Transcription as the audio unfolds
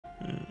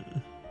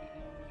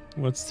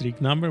What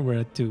streak number? We're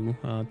at 2,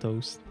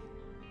 Toast.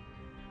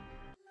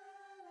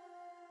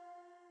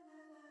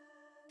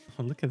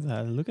 Oh, look at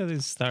that. Look at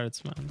his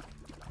starts, man.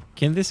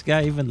 Can this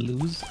guy even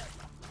lose?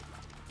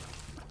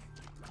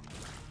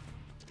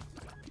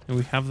 And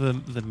we have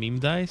the meme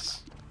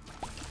dice.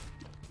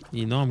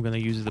 You know I'm gonna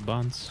use the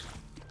buns.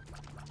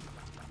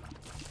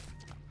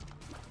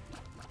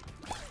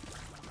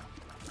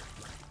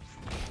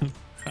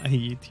 Hi,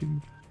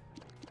 YouTube.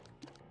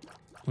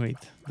 Wait,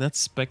 that's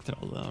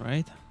Spectral though,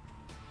 right?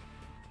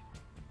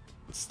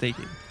 Let's take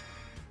it.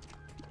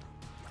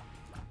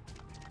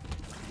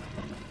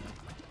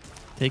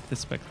 Take the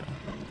Spectral.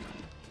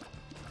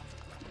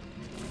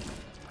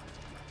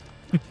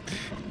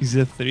 Is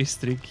a 3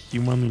 streak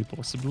humanly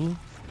possible?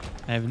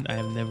 I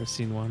have never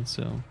seen one,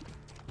 so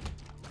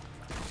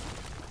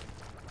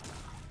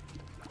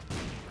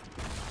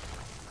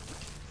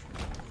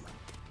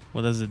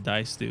what does the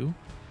dice do?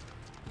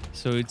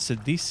 So it's a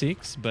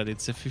d6, but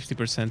it's a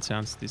 50%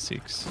 chance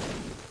d6.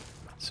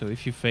 So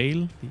if you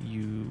fail,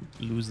 you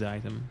lose the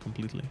item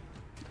completely.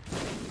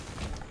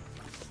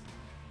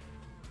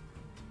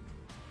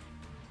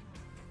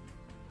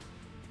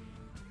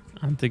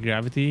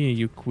 Anti-gravity,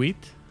 you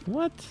quit?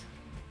 What?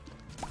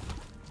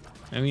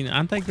 I mean,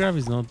 anti-grav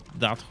is not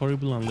that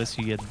horrible unless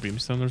you get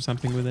brimstone or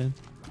something with it.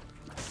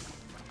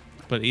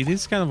 But it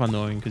is kind of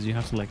annoying because you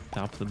have to like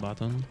tap the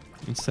button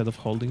instead of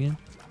holding it.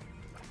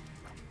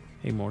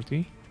 Hey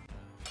Morty.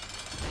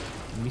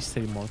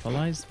 Mr.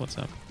 Immortalized, what's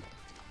up?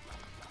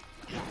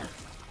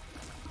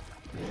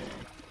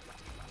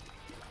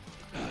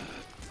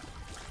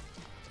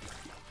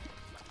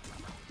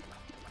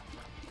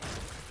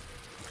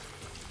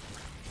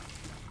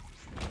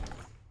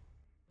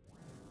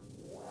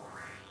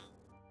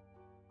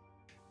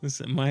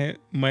 Listen,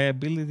 my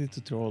ability to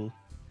troll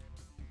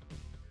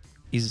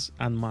is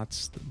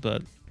unmatched,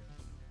 but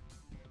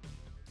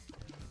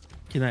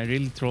can I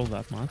really troll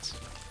that much?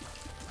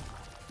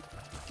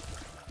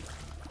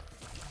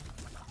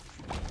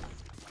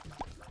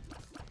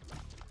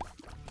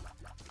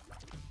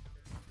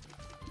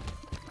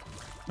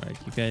 Alright,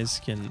 you guys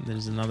can...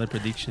 There's another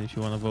prediction if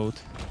you want to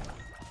vote.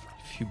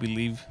 If you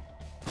believe.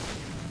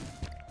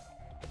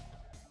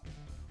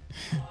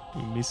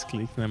 We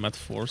misclicked and I'm at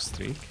 4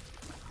 streak.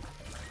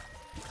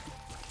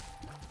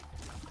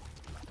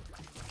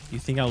 You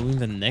think I'll win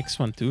the next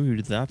one too?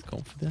 You're that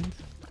confident?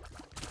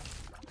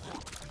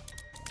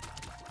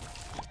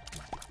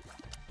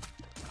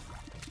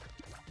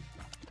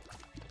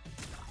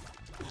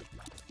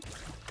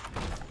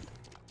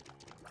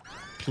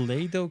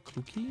 Play-Doh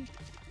cookie?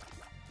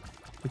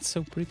 It's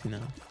so pretty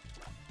now.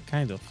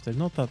 Kind of. They're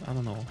not that... I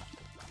don't know.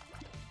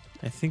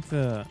 I think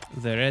the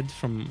red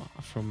from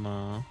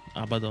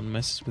Abaddon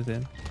messes with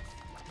it.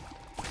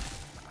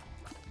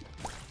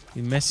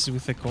 It messes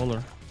with the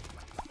color.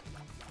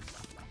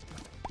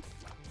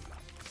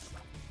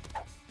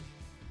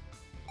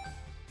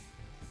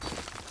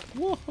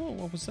 Whoa,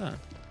 what was that?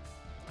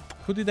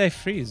 Who did I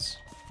freeze?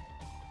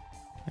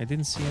 I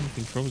didn't see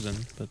anything frozen,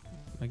 but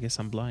I guess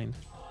I'm blind.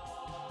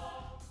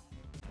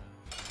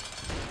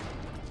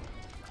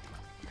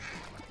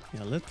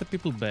 Yeah, let the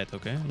people bet,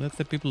 okay? Let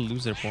the people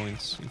lose their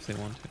points if they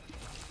want to.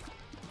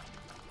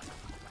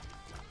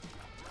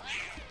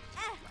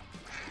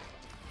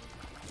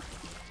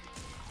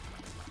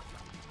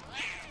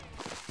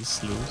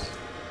 Let's lose.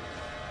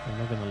 I'm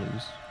not gonna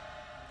lose.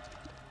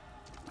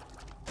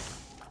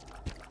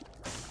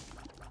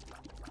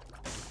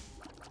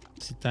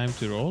 Is it time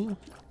to roll?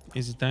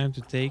 Is it time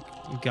to take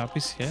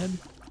Guppy's head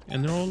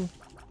and roll?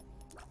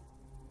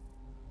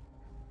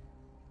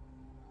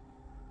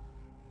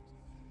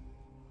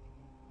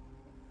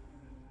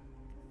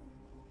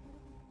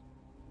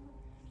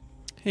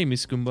 Hey,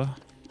 Miss Goomba.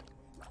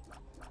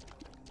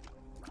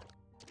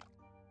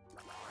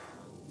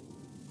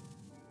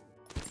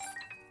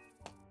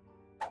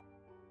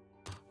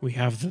 We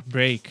have the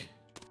break.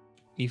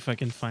 If I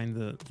can find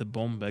the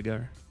bomb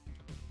beggar.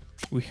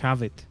 We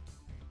have it.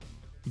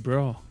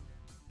 Bro.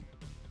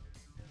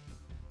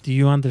 Do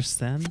you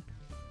understand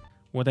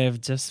what I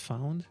have just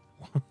found?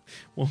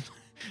 Well,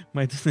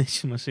 my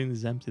donation machine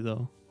is empty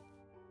though.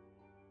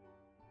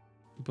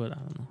 But I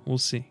don't know. We'll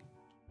see.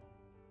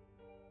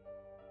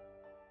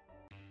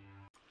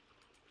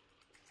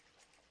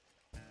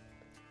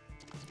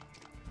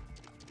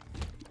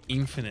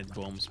 Infinite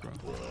bombs, bro.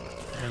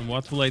 And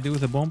what will I do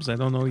with the bombs? I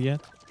don't know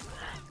yet.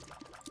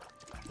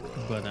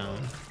 But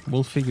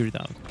we'll figure it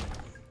out.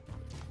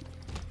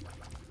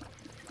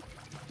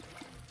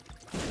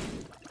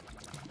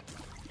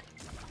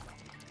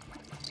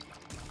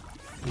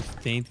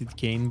 With tainted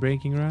cane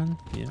breaking run?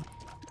 Yeah.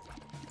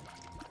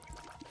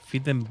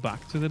 Feed them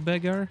back to the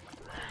beggar?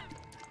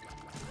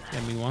 I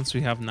mean, once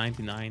we have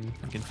 99,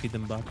 I can feed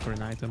them back for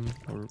an item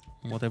or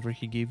whatever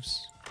he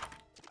gives.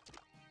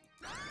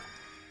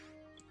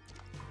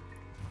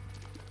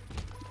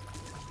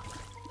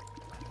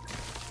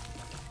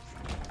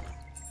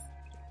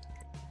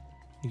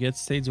 You get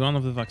stage 1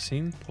 of the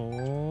vaccine,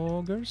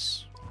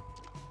 poggers.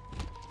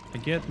 I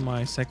get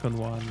my second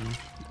one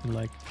in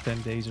like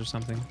 10 days or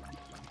something.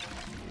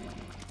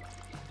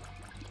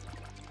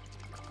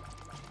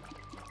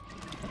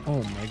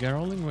 Oh, mega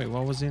rolling? Wait,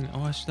 what was in?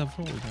 Oh, I should have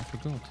rolled. I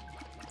forgot.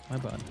 My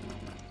bad.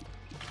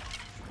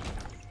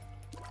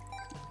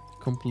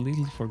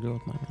 Completely forgot,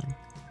 my man.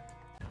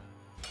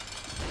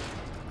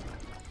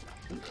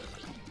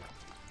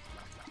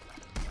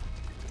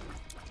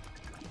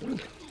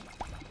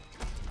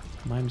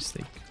 My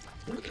mistake.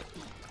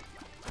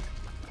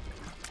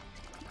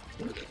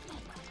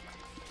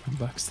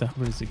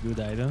 Backstabber is a good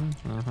item.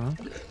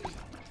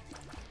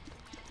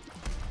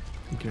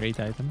 Great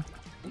item.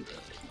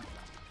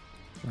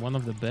 One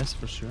of the best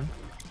for sure.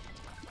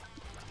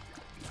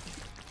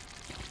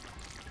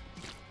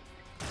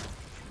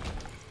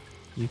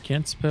 You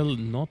can't spell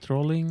not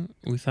rolling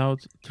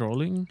without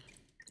trolling.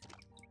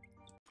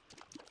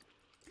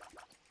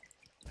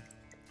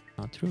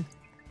 Not true.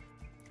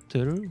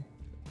 True.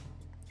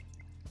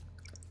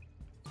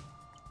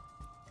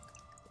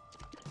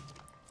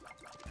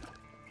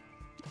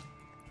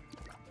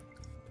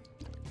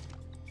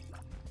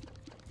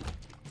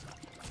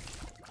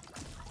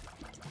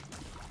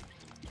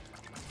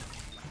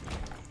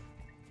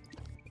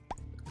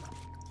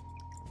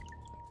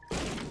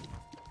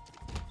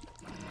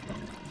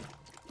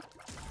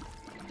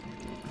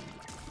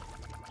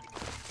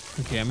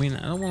 Okay, I mean,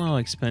 I don't want to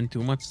like spend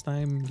too much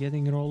time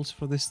getting rolls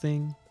for this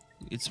thing.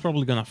 It's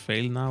probably gonna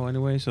fail now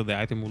anyway, so the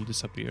item will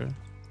disappear.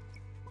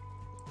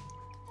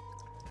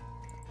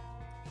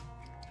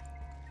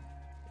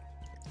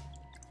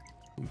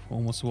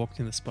 Almost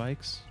walked in the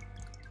spikes.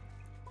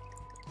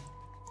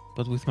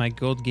 But with my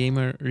God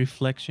Gamer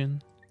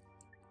reflection.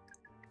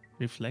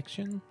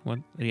 Reflection? What?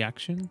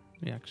 Reaction?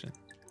 Reaction.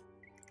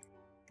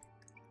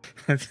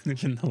 I don't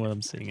even know what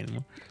I'm saying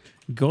anymore.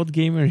 God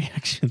Gamer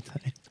reaction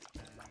time.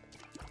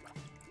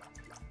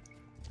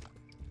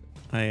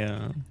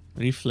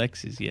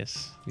 Reflexes,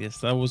 yes. Yes,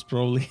 that was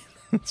probably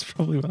that's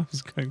probably what I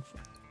was going for.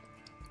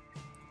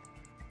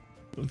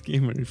 God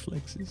Gamer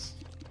reflexes.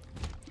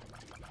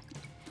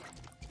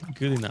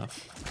 Good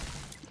enough.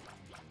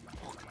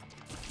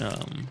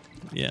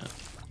 Yeah.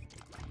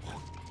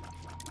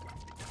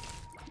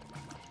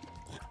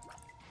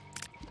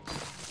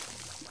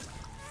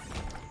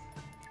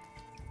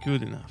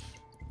 Good enough.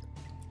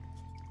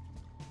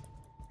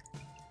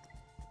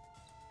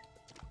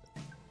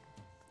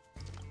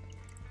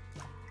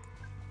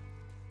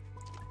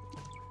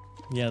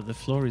 Yeah, the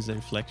floor is a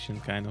reflection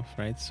kind of,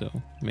 right? So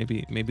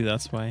maybe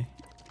that's why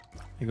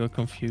I got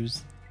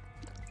confused.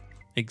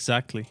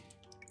 Exactly.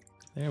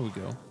 There we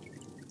go.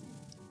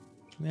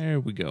 There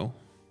we go.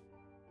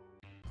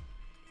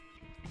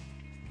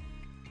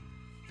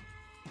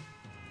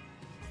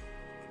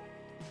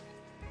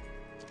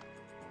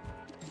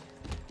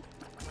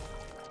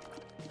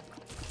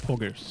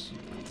 Poggers.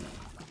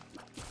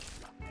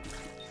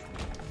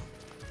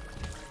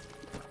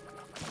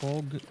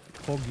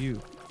 Pog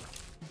you.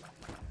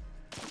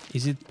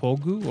 Is it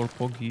Pogu or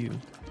Pog-you?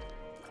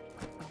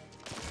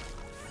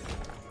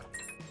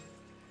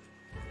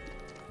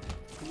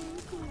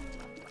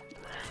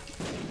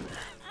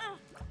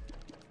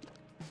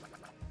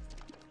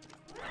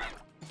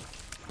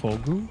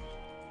 Pogu?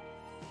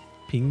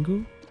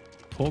 Pingu?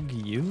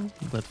 Pog-you?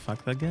 But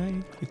fuck that guy.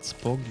 It's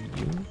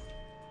Pog-you.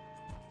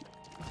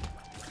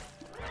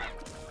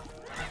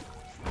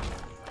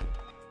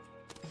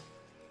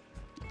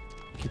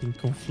 Getting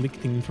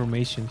conflicting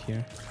information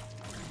here.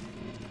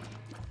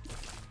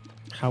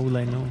 How will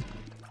I know?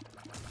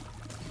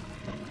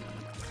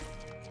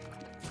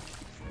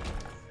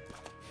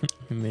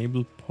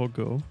 Enable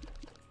Pogo.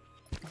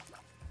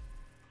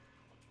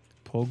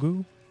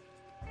 Pogu?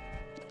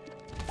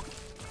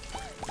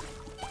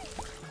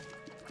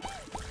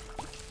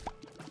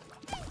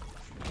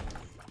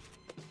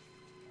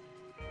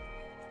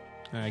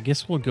 I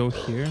guess we'll go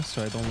here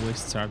so I don't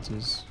waste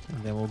charges.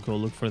 And then we'll go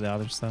look for the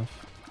other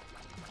stuff.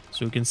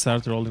 So we can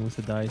start rolling with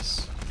the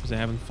dice. Because I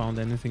haven't found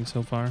anything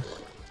so far.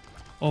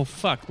 Oh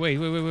fuck, wait.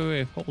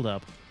 Hold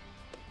up,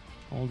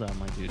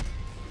 my dude.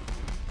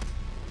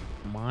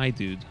 My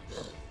dude.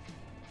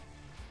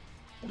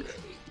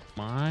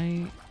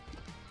 My...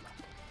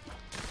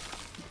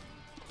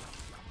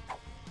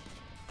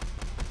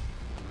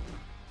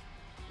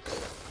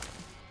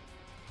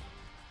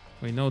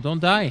 Wait, no,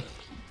 don't die.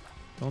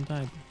 Don't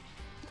die.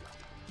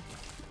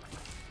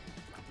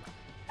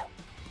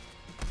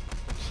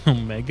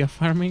 Mega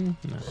farming?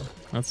 No,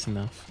 that's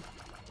enough.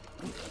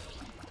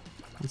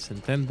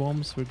 Listen, 10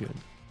 bombs, we're good.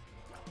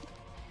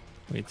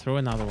 Wait, throw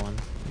another one.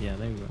 Yeah,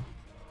 there you go.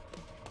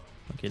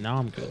 Okay, now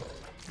I'm good.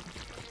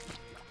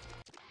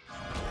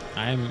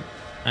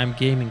 I'm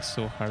gaming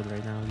so hard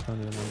right now, you don't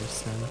even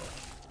understand.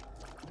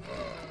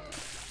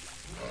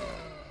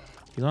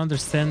 You don't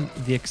understand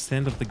the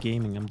extent of the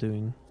gaming I'm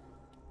doing.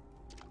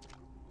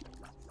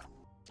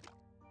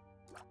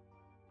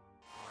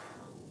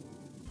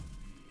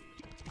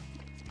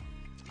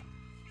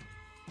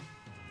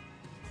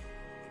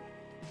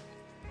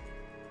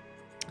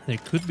 There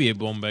could be a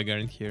bomb beggar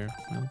in here.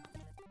 Nope.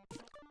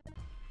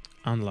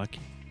 Unlucky.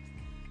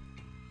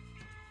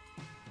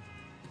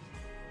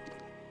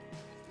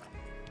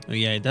 Oh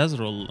yeah, it does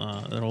roll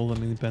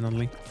them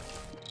independently.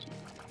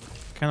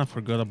 kind of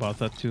forgot about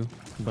that too,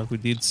 but we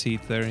did see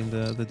it there in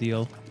the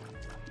deal.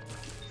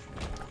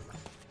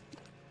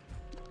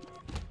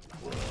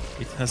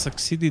 It has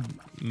succeeded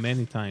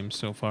many times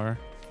so far.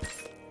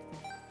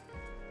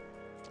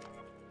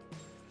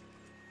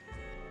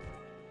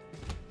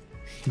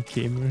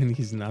 Gamer in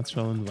his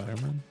natural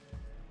environment.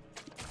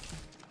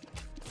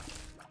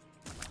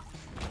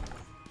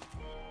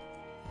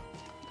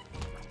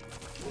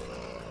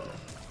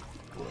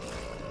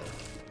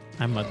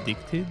 I'm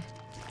addicted.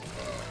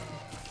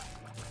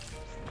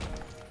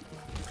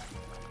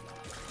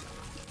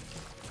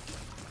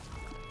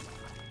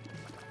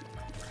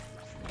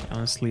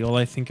 Honestly, all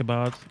I think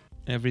about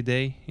every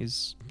day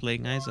is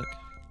playing Isaac.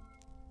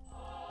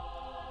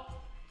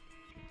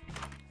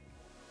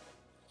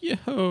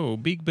 Yo,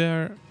 Big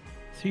Bear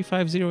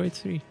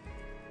 35083.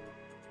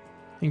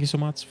 Thank you so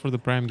much for the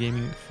Prime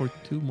Gaming for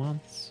 2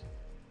 months.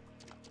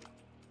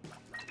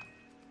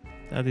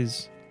 That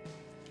is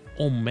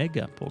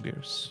Omega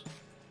Poggers.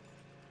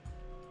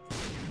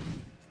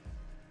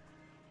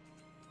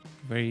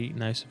 Very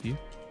nice of you.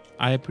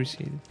 I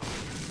appreciate it.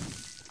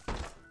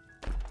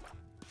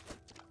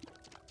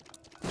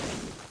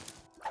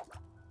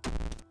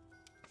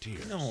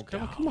 No,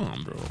 come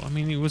on, bro. I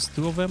mean, it was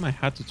 2 of them. I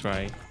had to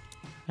try.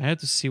 I had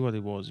to see what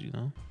it was, you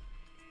know.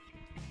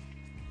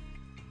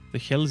 The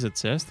hell is a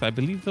chest? I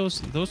believe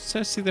those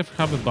chests either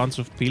have a bunch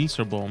of pills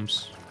or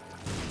bombs.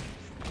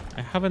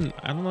 I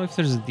don't know if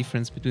there's a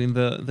difference between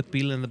the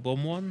pill and the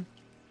bomb one.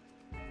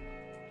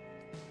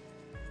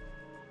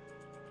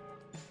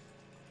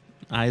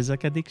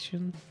 Isaac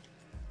addiction?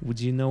 Would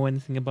you know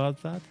anything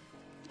about that?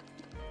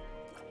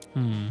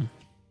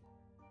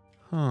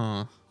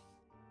 Huh.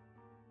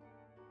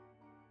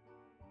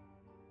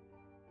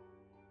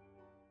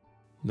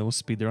 No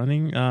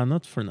speedrunning?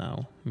 Not for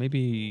now.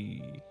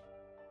 Maybe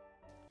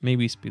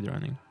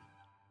speedrunning.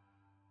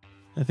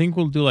 I think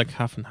we'll do like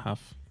half and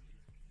half.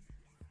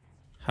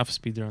 Half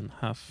speedrun,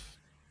 half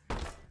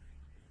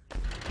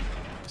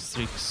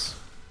streaks.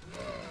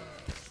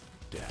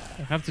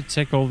 I have to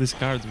check all these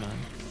cards, man.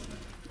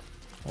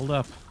 Hold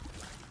up.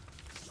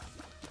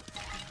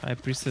 High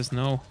Priestess,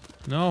 no.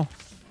 No.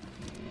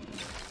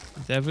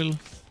 Devil,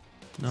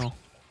 no.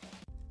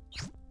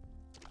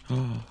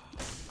 Oh.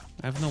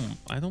 I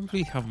don't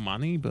really have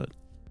money, but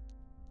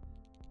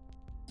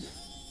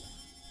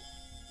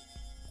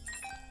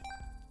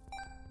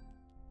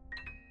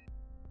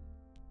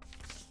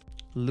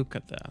look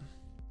at that.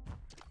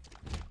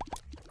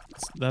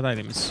 That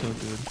item is so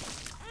good.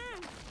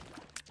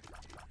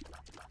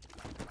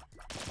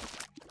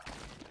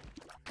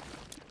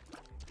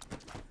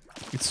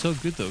 It's so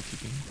good though,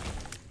 Keeping.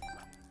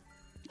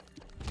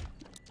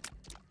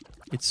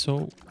 It's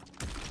so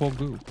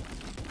good.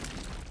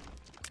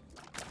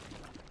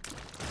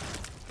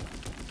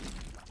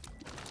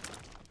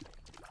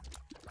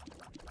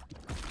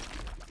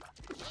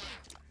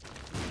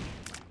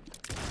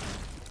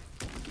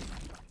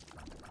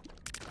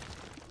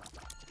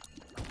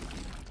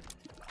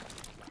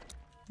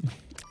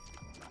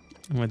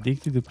 I'm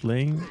addicted to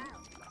playing.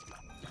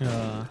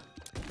 I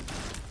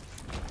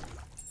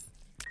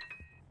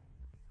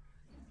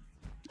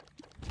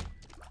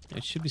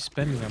should be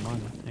spending their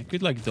money. I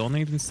could like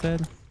donate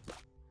instead.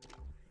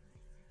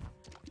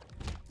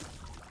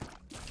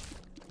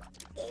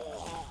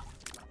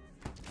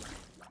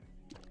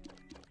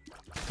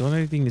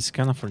 Donating is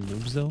kind of for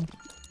noobs though.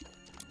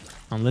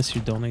 Unless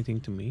you're donating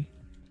to me.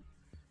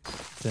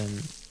 Then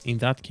in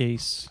that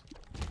case,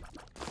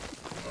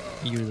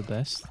 you're the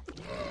best.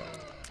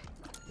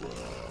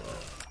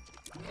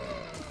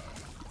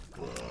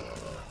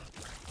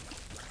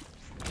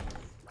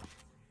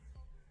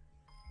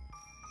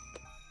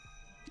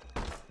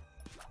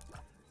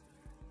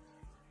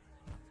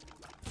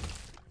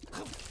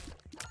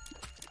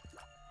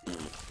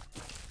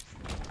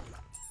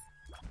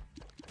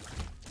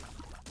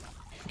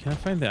 Can I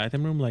find the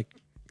item room like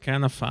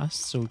kind of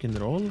fast so we can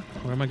roll?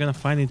 Or am I gonna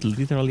find it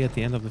literally at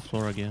the end of the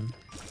floor again?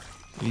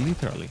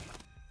 Literally.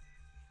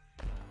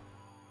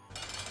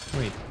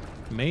 Wait,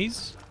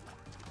 maze?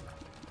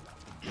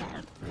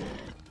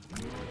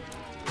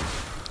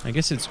 I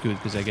guess it's good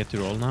because I get to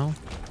roll now.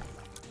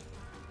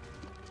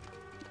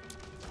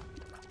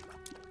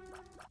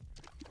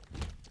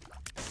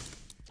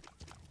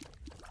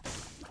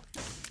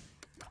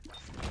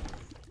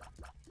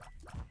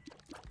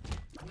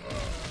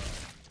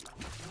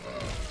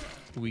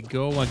 We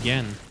go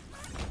again.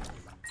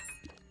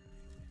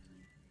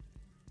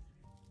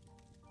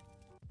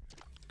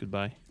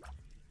 Goodbye.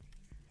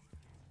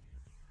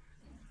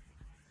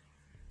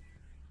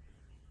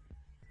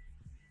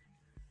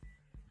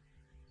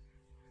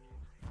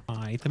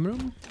 Item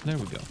room? There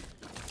we go.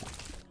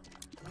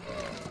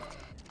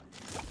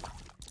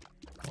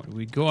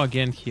 We go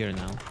again here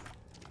now.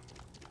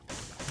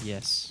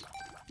 Yes.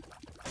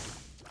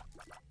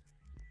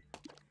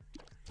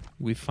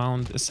 We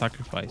found a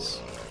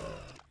sacrifice.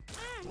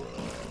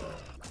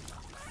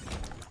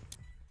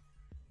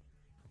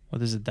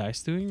 What is the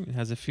dice doing? It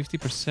has a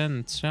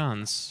 50%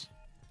 chance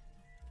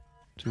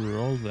to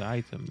roll the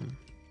item.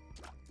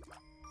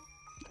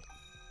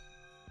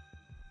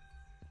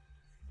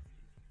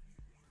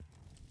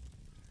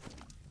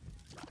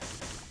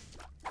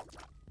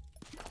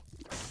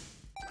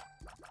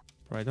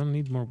 I don't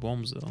need more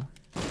bombs though.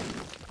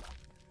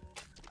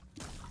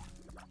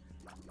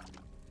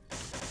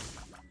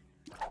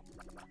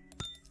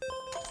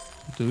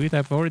 Do it,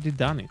 I've already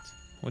done it.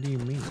 What do you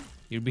mean?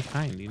 You're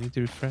behind, you need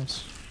to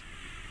refresh.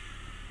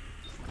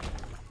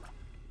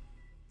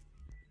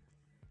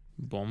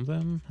 Bomb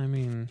them? I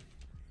mean...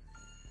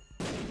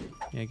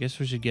 yeah, I guess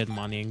we should get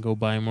money and go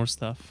buy more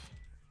stuff.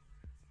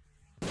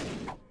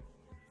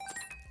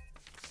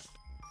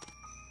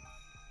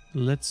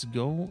 Let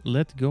go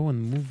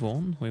and move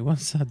on. Wait,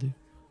 what's that do?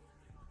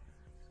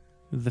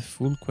 The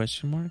full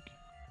question mark?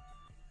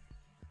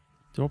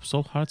 Drops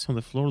all hearts on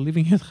the floor,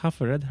 leaving you with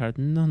half a red heart.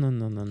 No. No.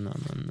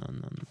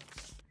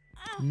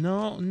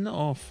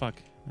 Oh, fuck.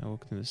 I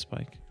walked in the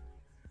spike.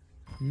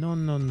 No.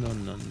 No.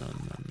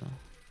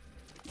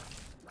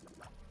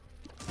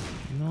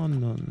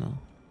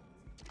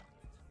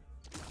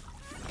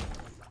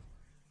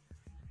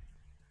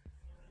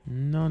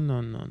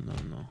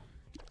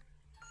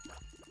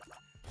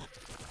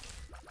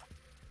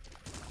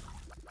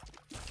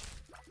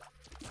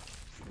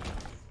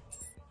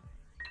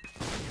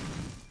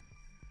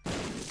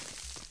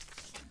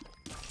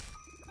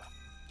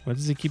 Why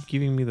does he keep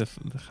giving me the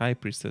High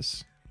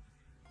Priestess?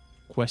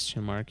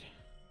 Question mark.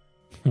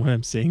 What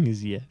I'm saying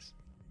is yes.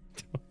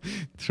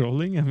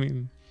 Trolling? I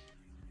mean,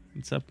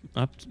 it's up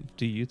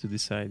to you to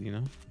decide, you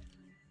know?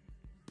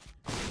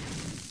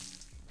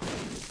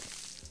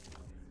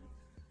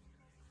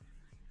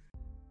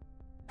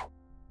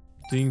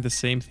 Doing the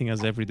same thing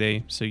as every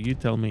day. So you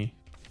tell me,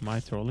 am I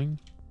trolling?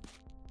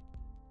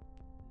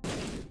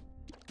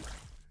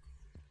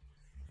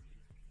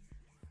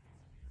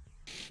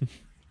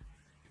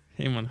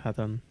 Hey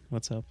Manhattan,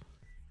 what's up?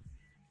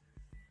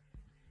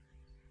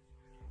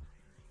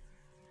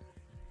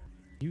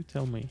 You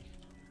tell me.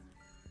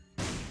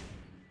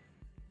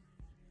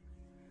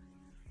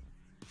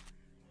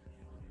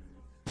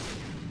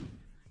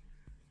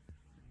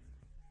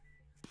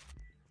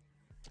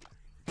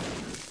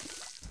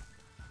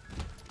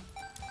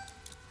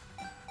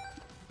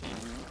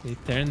 They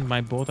turned my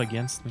boat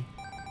against me.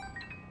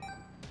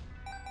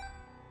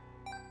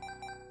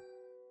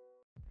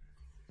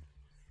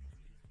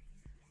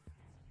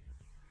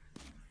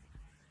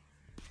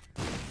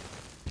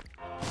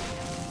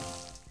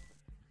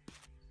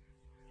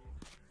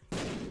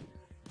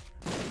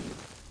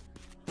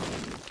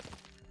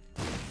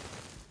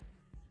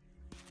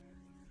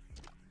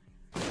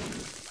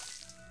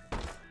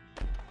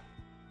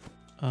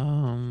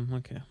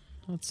 Okay,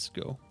 let's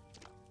go.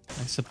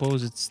 I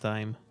suppose it's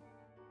time.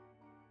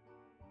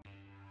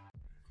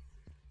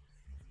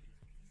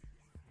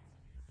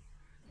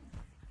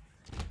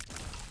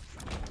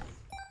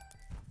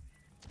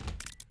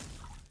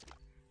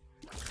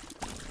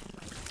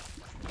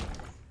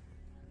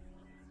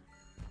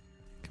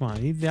 Come on, I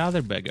need the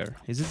other beggar.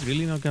 Is it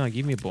really not gonna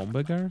give me a bomb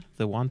beggar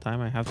the one time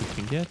I have the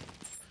trinket?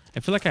 I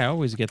feel like I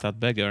always get that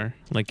beggar,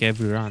 like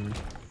every run.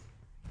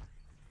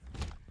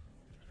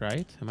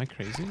 Right? Am I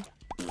crazy?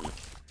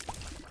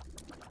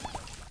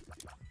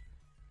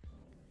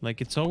 Like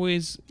it's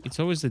always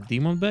the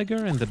demon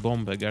beggar and the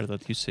bomb beggar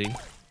that you see.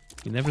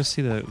 You never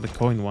see the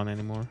coin one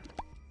anymore.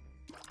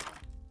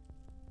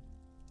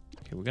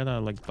 Okay, we gotta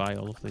like buy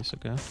all of this,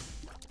 okay?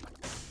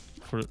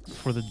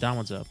 For the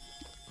damage up.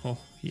 Oh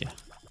yeah.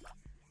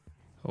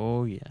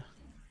 Oh yeah.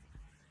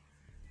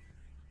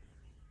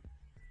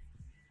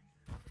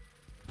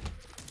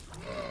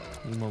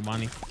 Need more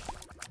money.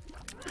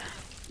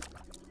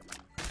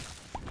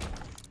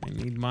 I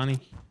need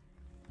money.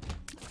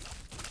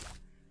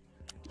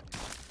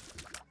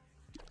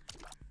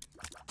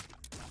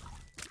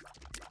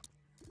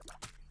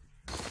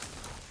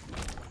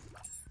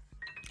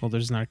 Oh,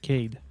 there's an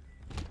arcade.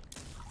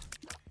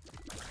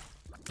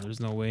 There's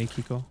no way,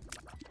 Kiko.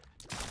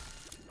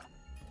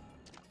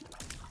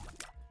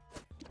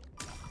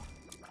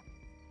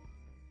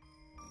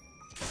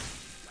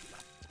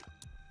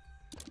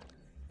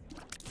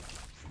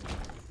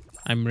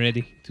 I'm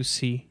ready to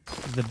see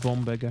the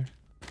bomb beggar.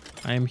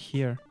 I am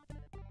here.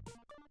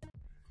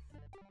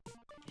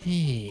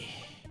 Hey.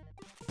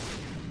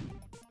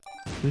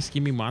 Please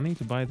give me money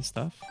to buy the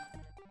stuff.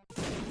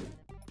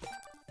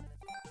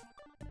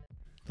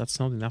 That's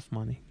not enough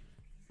money.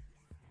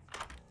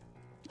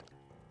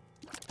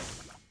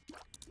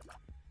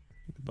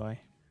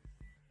 Goodbye.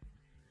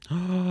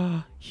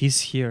 Ah,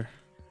 he's here.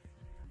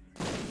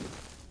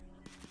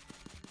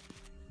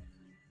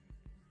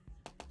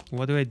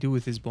 What do I do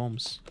with these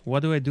bombs? What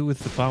do I do with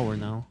the power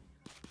now?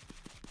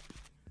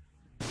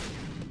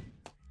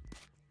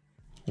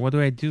 What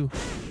do I do?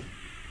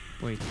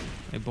 Wait,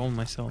 I bombed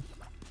myself.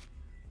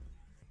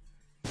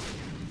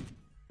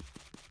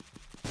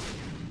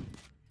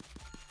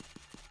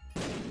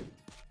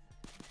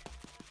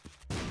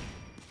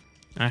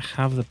 I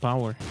have the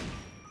power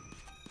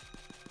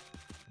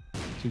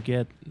to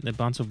get a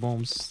bunch of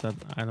bombs that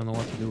I don't know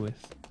what to do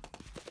with.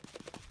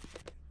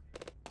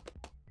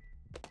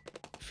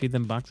 Feed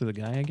them back to the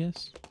guy, I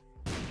guess.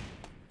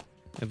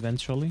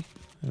 Eventually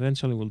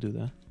we'll do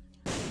that.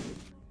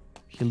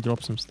 He'll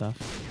drop some stuff.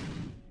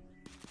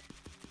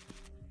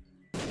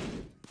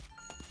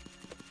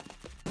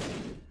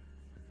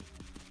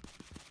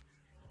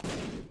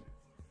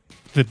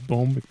 The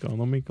bomb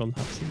economy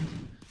collapses.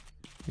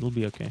 It'll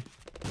be okay.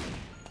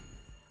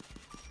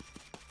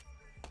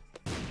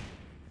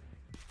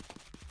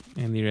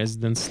 Any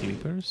resident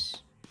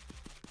sleepers?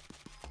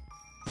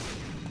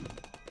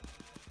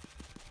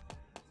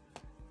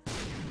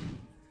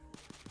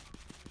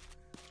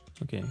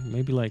 Okay,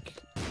 maybe like...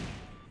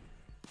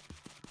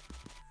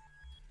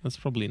 That's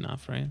probably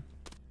enough, right?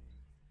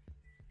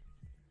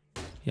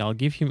 Yeah, I'll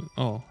give him...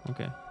 Oh,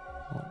 okay.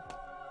 Well.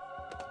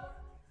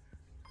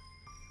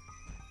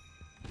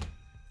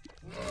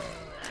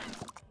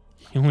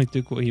 He only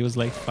took what he was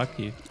like, fuck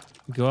you.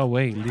 Go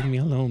away, leave me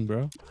alone,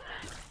 bro.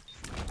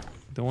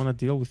 Don't want to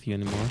deal with you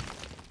anymore.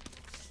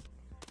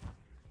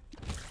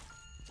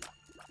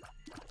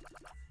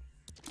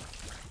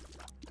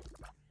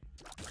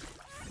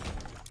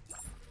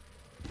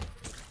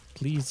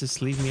 Please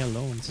just leave me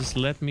alone. Just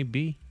let me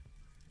be.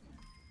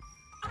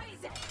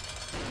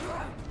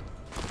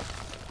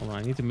 Hold on,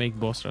 I need to make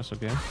boss rush,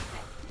 okay?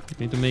 I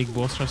need to make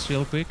boss rush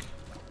real quick.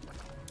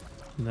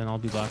 And then I'll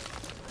be back.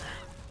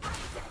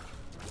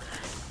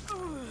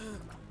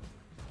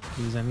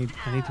 Please, I need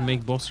to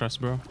make boss rush,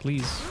 bro.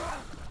 Please.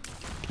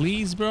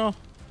 Please, bro.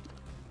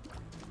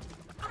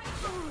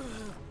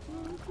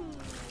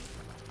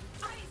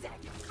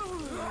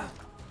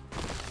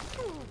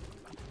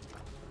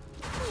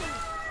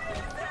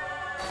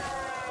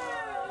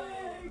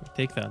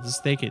 Take that.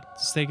 Just take it.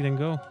 Just take it and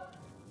go.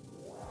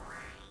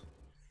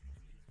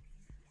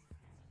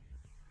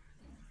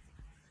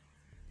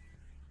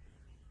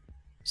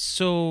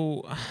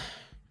 So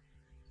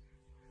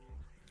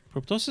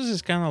Proptosis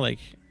is kind of like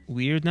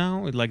weird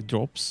now. It like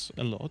drops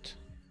a lot.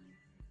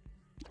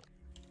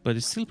 But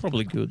it's still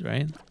probably good,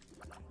 right?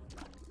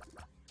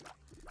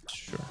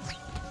 Sure.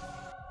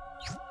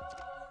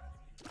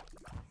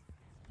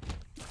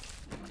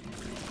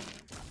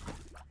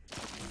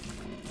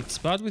 It's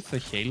bad with the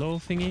Halo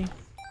thingy,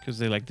 because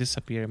they like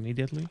disappear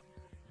immediately.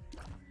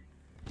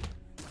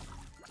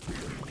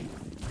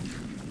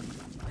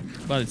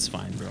 But it's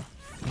fine, bro.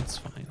 It's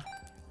fine.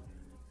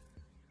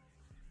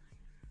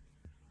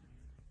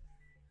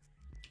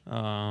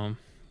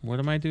 What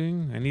am I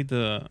doing? I need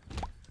the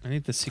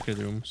secret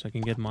room so I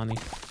can get money.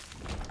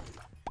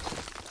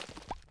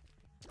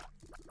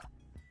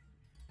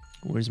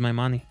 Where's my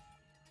money?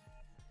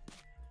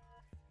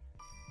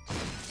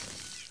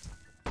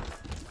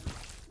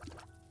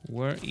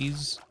 Where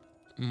is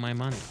my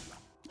money?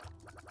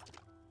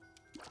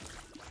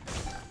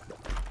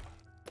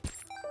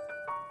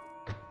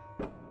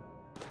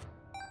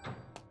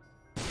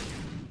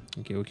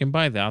 Okay, we can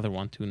buy the other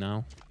one too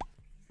now.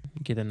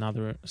 Get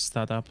another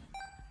stat up.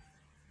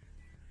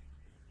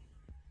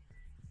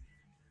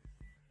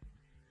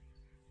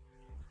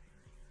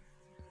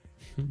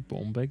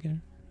 Bomb beggar?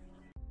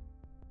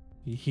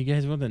 You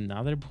guys want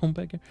another bomb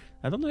beggar?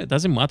 I don't know. It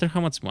doesn't matter how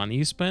much money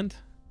you spend.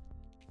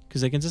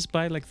 Because I can just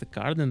buy like the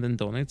card and then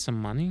donate some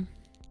money.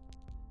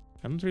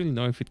 I don't really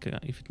know if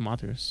it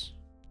matters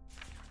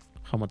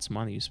how much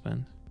money you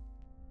spend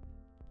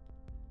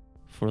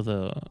for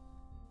the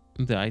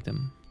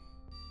item.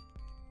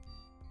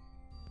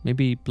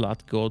 Maybe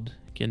Blood God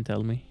can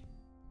tell me.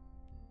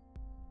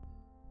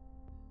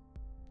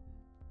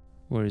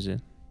 Where is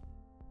it?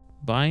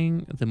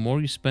 Buying, the more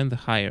you spend, the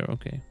higher.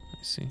 Okay,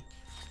 I see.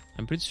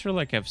 I'm pretty sure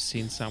like I've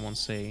seen someone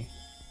say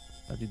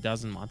that it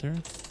doesn't matter.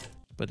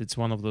 But it's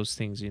one of those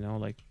things, you know,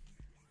 like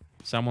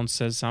someone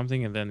says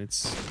something and then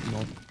it's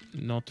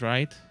not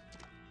right.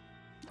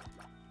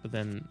 But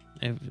then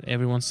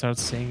everyone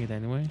starts saying it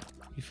anyway.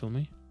 You feel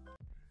me?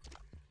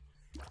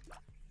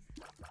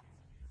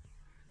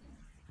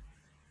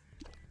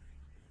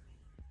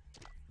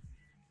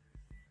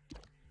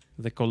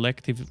 The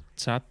collective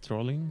chat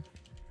trolling.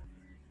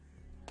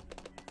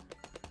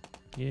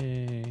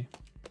 Yay.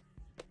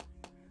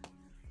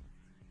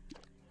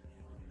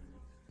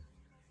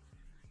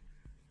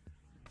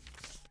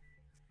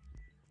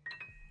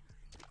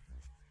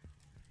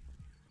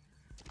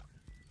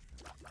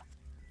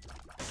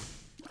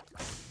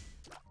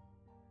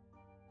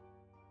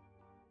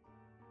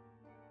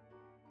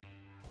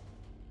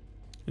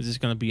 Is this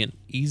gonna be an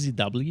easy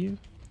W?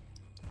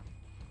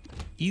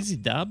 Easy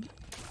dub?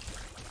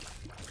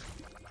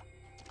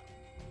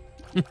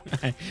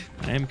 I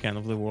am kind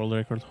of the world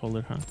record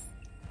holder, huh?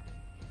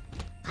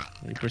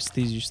 Very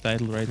prestigious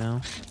title right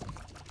now.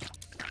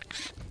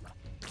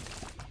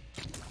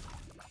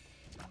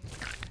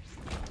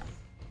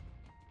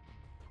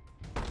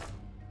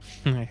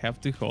 I have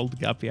to hold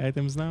Guppy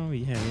items now?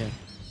 Yeah.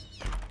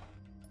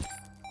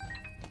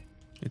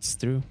 It's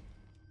true.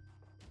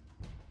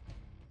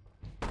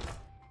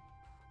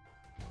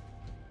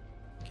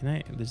 Can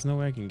I? There's no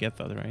way I can get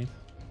that, right?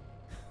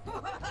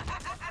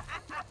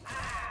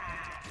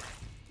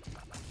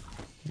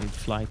 I need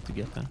flight to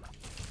get that.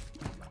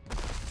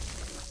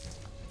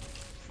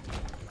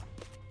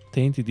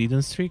 Tainted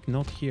Eden Streak?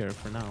 Not here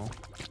for now.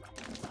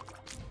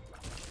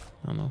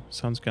 I don't know.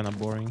 Sounds kind of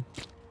boring.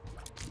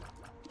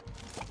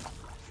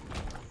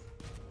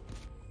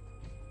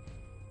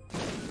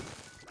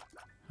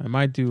 I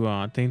might do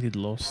Tainted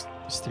Lost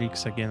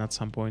Streaks again at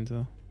some point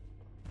though.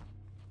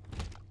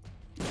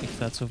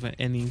 that's of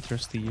any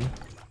interest to you.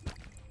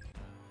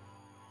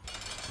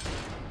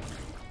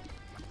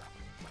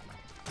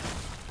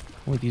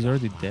 Wait, he's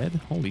already dead?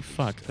 Holy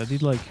fuck, that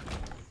did like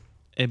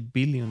 1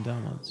 billion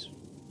damage.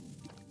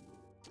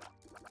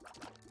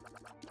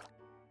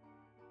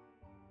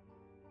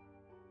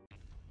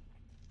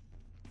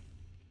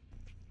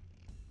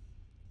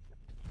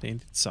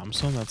 Tainted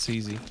Samson, that's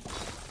easy.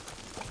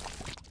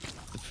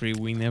 The free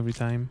win every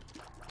time.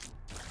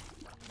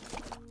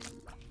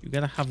 You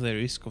gotta have the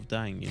risk of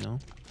dying, you know?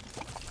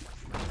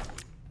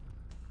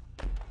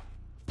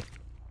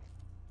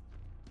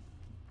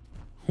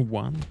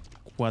 One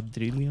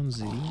quadrillion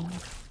zillion?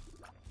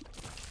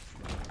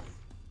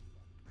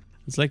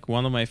 It's like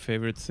one of my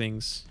favorite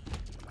things.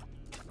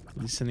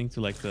 Listening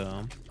to like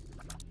the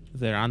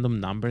random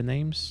number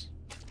names.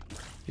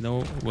 You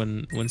know,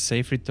 when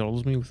Seyfried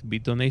trolls me with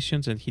bit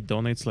donations and he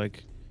donates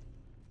like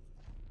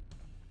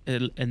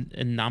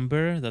a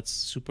number that's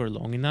super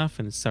long enough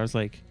and it starts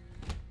like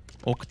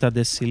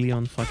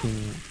octadecillion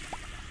fucking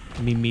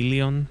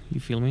million, you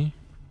feel me?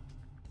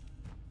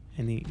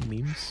 Any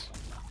memes?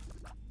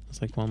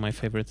 It's like one of my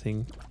favorite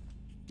thing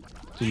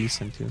to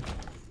listen to.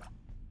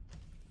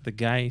 The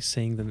guy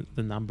saying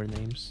the number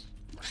names.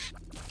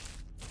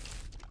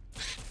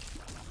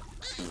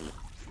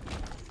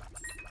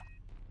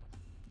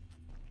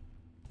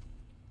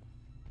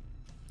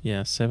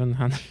 Yeah,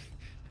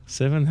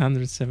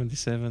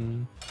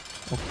 777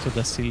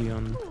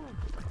 octodecillion.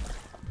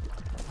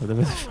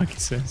 Whatever the fuck it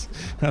says.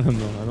 I don't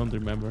know, I don't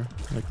remember.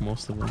 Like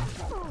most of them.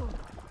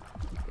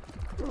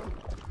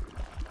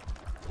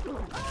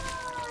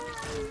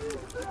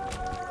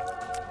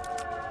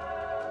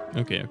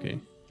 Okay.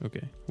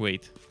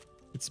 Wait.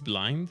 It's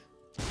blind?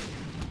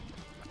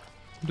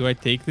 Do I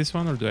take this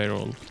one or do I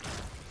roll?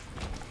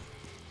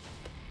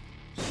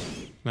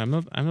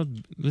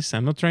 Listen,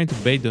 I'm not trying to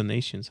bait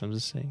donations, I'm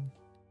just saying.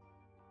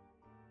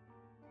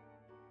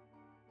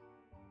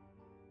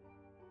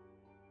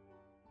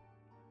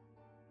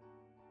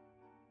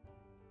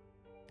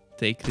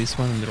 Take this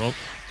one and roll,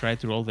 try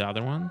to roll the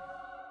other one.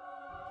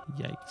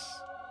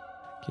 Yikes.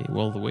 Okay,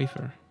 well, the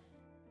wafer.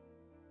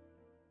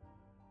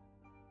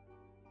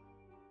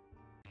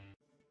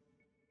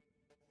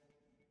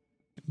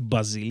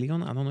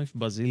 Basilion? I don't know if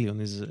Basilion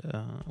is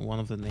one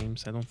of the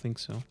names. I don't think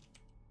so.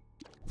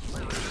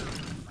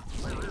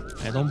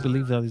 I don't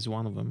believe that is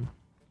one of them.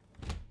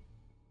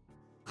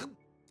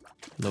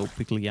 Hello,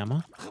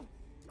 Pickleyama.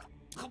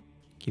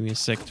 Give me a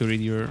sec to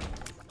read your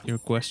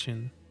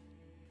question.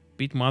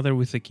 Beat Mother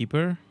with the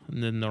Keeper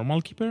and the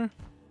normal Keeper?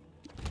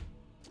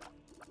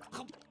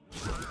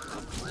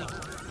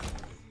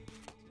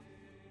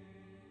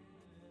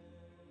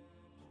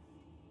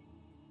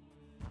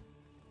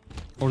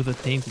 Or the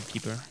Tainted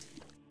Keeper?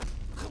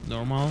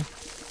 Normal?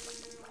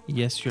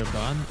 Yes, you're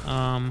bad.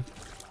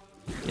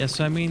 Yes,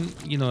 I mean,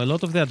 you know, a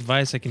lot of the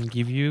advice I can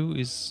give you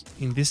is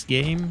in this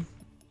game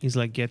is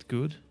like get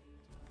good.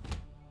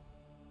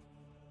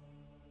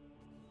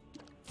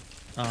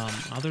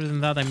 Other than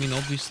that, I mean,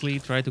 obviously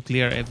try to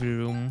clear every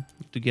room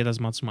to get as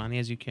much money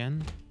as you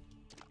can.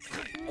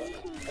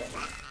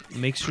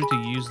 Make sure to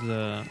use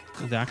the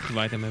active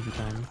item every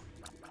time.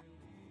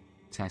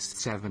 Test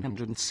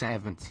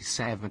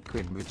 777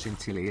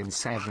 quinvigintillion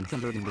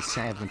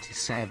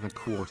 777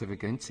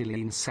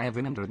 quarter-vigintillion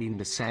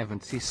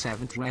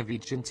 777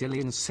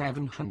 trevigintillion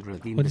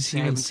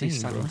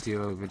 777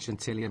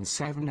 duovigintillion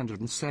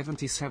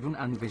 777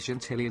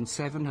 unvigintillion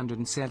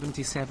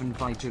 777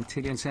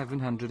 vigintillion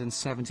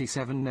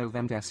 777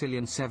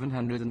 novemdecillion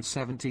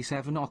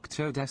 777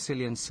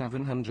 octodecillion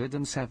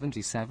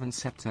 777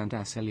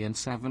 septendecillion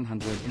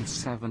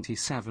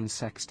 777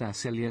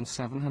 sextecillion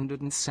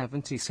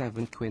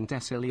 777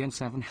 quindecillion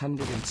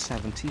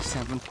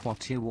 777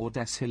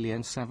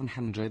 quatuordecillion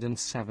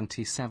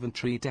 777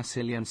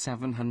 tridecillion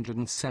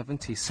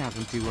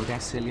 777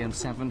 duodecillion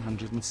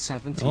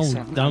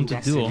 777 down to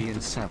duo.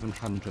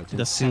 777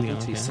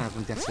 decillion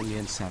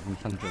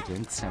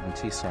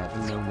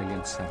 777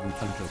 nomillion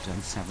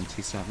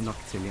 777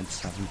 octillion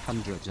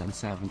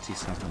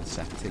 777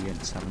 septillion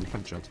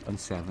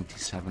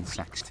 777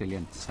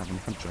 sextillion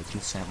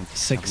 777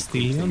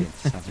 Sextillion?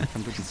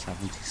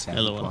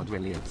 777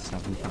 quadrillion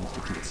 777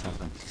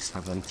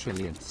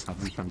 trillion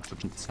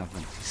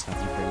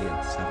 777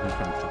 billion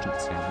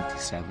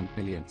 777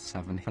 billion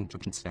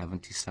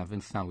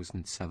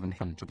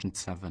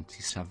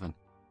 777,777.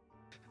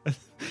 I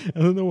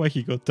don't know why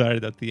he got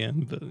tired at the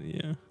end, but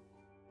yeah.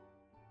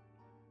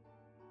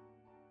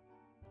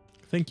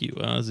 Thank you,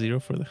 Zero,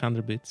 for the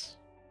 100 bits.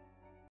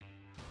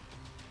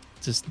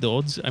 Just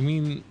dodge. I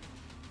mean,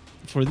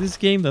 for this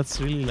game, that's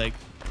really like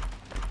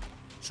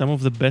some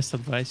of the best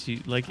advice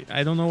you like.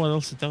 I don't know what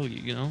else to tell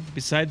you, you know,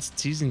 besides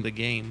cheesing the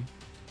game.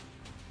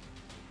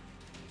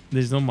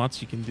 There's not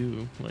much you can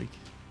do. Like,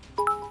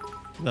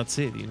 that's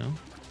it, you know.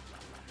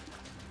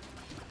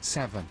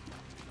 7.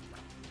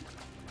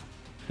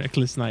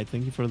 Reckless Knight,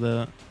 thank you for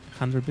the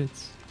 100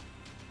 bits.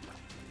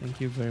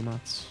 Thank you very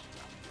much.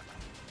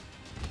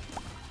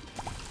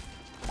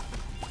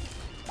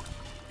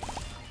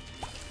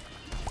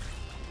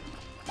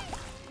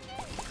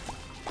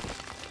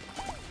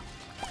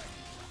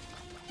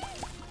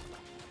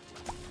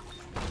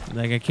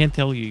 Like I can't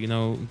tell you, you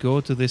know,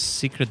 go to this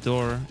secret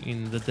door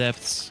in the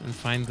depths and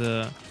find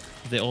the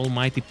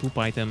almighty poop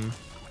item,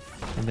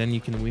 and then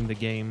you can win the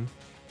game.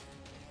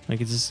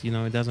 Like it's just, you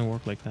know, it doesn't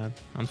work like that,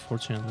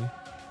 unfortunately.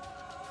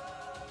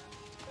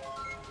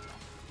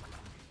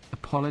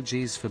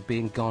 Apologies for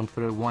being gone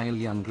for a while,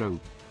 young bro.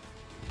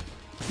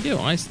 Yo,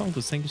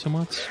 Icedaltus, thank you so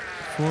much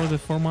for the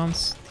 4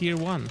 months tier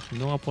 1.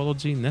 No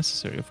apology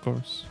necessary, of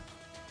course.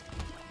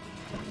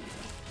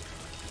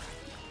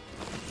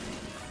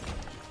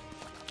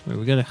 Wait,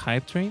 we got a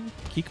hype train.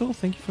 Kiko,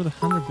 thank you for the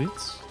 100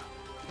 bits.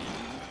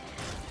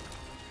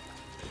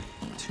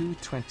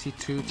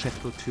 222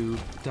 triple two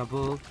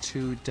double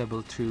two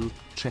double two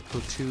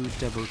triple two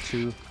double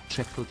two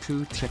triple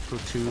two triple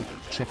two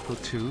triple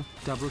two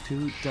double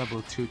two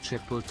double two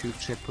triple two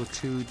triple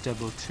two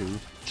double two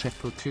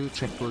triple two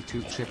triple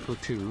two triple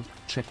two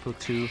triple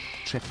two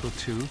triple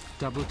two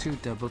double two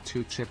double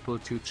two triple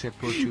two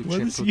triple two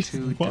triple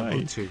two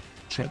double two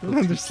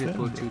triple two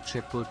triple two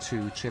triple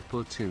two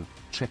triple two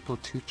triple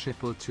two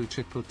triple two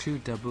triple two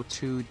double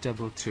two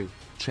double two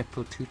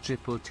triple two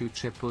triple two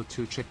triple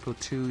two triple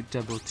two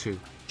double two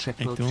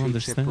triple two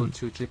triple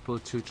two triple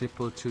two triple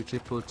two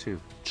triple two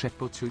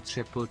triple two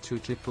triple two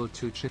triple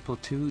two triple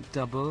two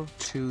double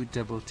two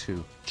double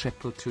two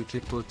triple two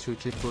triple two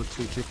triple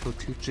two triple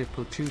two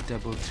triple two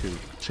double two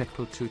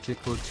triple two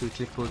triple two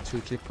triple two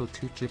triple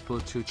two triple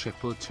two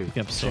triple two.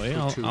 Yep, sorry,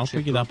 I'll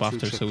pick it up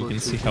after so we can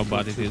see how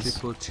bad it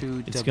is.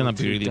 It's gonna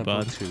be really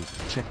bad.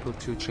 Triple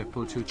two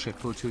triple two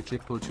triple two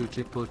triple two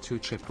triple two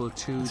triple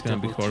two. It's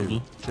gonna be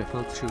horrible.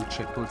 Triple two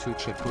triple two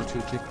triple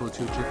two triple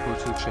two triple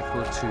two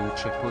triple two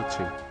triple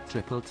two.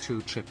 Triple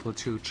two triple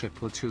two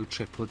triple two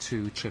triple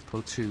two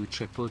triple two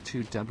triple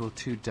two double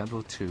two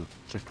double two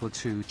triple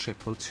two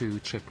triple two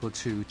triple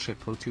two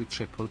triple two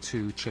triple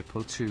two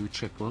triple two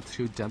triple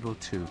two double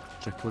two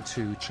triple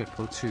two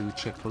triple two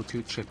triple two triple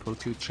two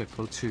triple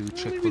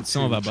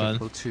two triple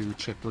two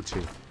triple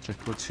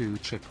two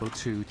triple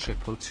two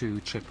triple two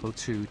triple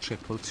two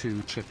triple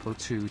two triple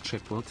two triple two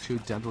triple two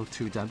double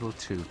two double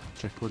two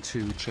triple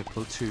two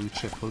triple two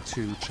triple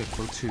two triple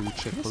two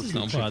triple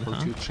two triple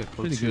two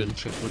triple two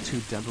triple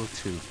two double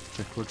two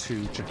triple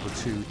two triple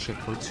two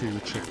triple two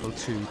triple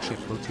two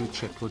triple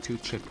two triple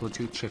two triple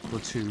two triple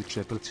two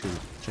triple two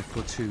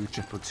triple two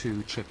triple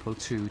two triple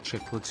two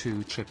triple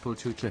two triple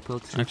two triple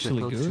two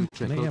actually good.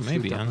 Yeah,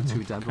 maybe I don't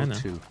know.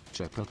 Kinda.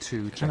 Triple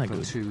two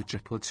triple two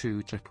triple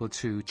two triple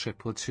two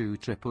triple two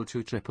triple two triple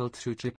two triple two triple